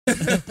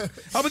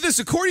How about this?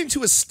 According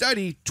to a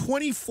study,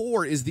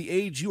 24 is the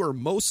age you are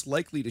most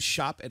likely to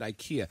shop at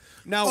IKEA.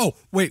 Now,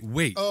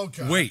 wait. Oh,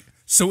 God. Wait.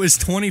 So is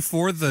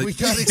 24 the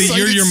excited,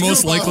 year you're most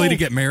Scuba. likely to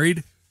get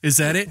married? Is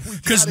that it?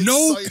 Because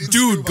no excited,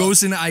 dude Scuba.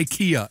 goes into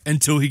IKEA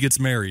until he gets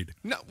married.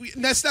 no,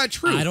 that's not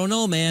true. I don't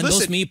know, man.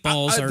 Listen, Those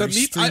meatballs are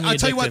extremely I'll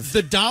tell you what, addictive.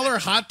 the dollar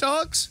hot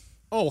dogs.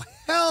 Oh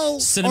hell!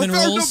 Cinnamon no,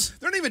 rolls?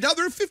 they're not even $1.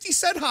 They're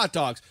 50-cent hot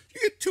dogs.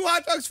 You get 2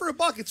 hot dogs for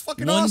 $1. It's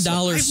fucking $1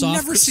 awesome. soft,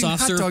 never seen soft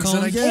hot serve dogs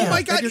cone. at Yeah. Oh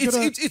my god! And you're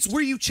gonna- It's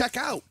where you check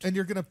out. And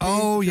you're gonna pay.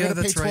 Oh, you're yeah,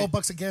 gonna that's pay right.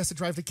 $12 a gas to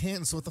drive to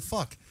Canton. So what the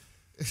fuck?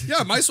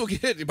 Yeah, might as well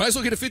get a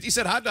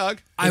 50-cent hot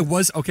dog. I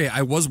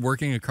was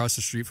working across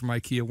the street from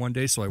IKEA one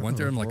day, so I went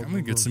there. I'm like, I'm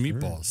gonna get some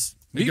meatballs.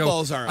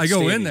 Meatballs are I go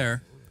in outstanding.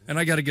 there, and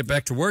I got to get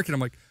back to work, and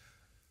I'm like,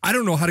 I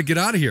don't know how to get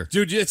out of here.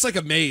 Dude, it's like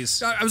a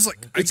maze. I was like,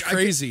 It's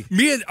crazy.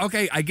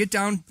 I get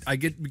down. I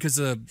get because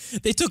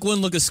They took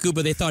one look at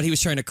Scuba. They thought he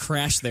was trying to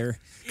crash there.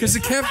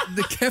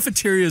 the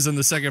cafeteria is on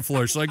the second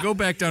floor, so I go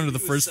back down to the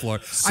first floor.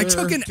 I Sir,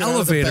 took an get out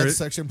of the elevator. bed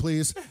section,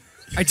 please.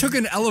 I took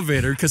an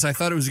elevator because I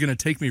thought it was going to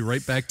take me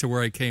right back to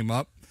where I came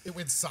up. It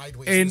went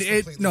sideways. And was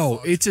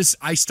completely fucked.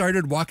 I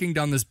started walking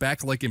down this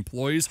back like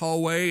employees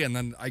hallway, and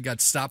then I got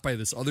stopped by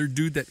this other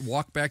dude that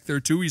walked back there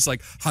too. He's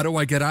like, "How do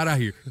I get out of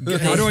here?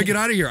 How do I get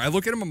out of here?" I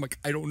look at him, I'm like,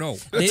 "I don't know.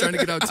 I'm trying to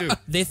get out too."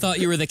 They thought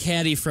you were the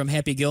caddy from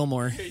Happy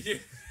Gilmore.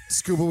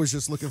 Scuba was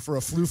just looking for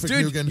a Dude,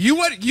 Fluffernugan. you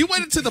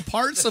went into the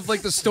parts of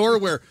like the store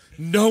where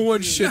no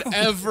one should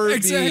ever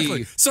Exactly.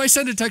 be. So I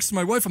sent a text to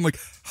my wife. I'm like,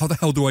 "How the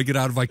hell do I get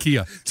out of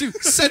IKEA?" Dude,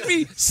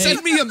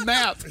 send me a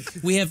map.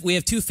 We have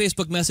 2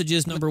 Facebook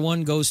messages. Number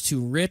 1 goes to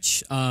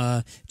Rich.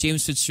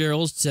 James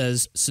Fitzgerald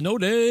says,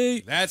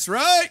 Sinode. That's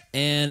right.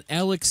 And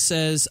Alex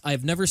says,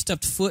 I've never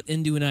stepped foot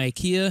into an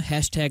IKEA.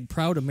 #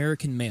 proud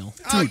American male.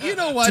 You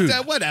know what? dude.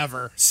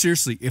 Whatever.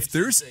 Seriously, if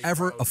there's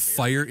ever a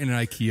fire in an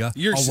IKEA,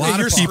 You're a lot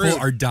you're of people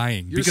screwed. are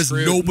dying You're because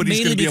screwed. nobody's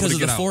going Mainly to be able because to of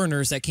get the out.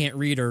 foreigners that can't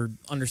read or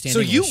understand So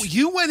English.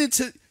 you went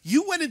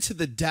into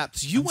the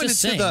depths. You went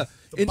just into saying.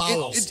 The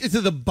bowels. into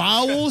the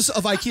bowels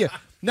of IKEA.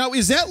 Now,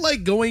 is that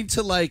like going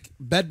to like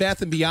Bed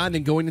Bath and Beyond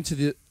and going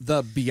into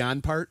the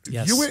Beyond part?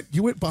 Yes.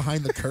 You went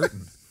behind the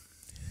curtain.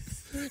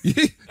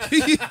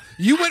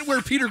 You went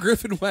where Peter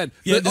Griffin went.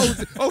 Yeah,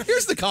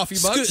 Here's the coffee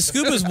mug.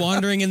 Scuba's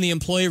wandering in the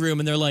employee room,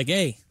 and they're like,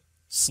 hey,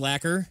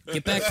 slacker,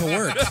 get back to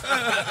work.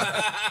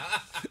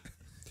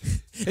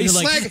 Hey, they're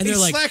like- slacker, and they're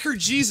like- slacker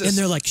Jesus. And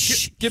they're like,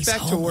 shh, Get he's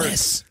back to work.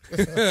 homeless.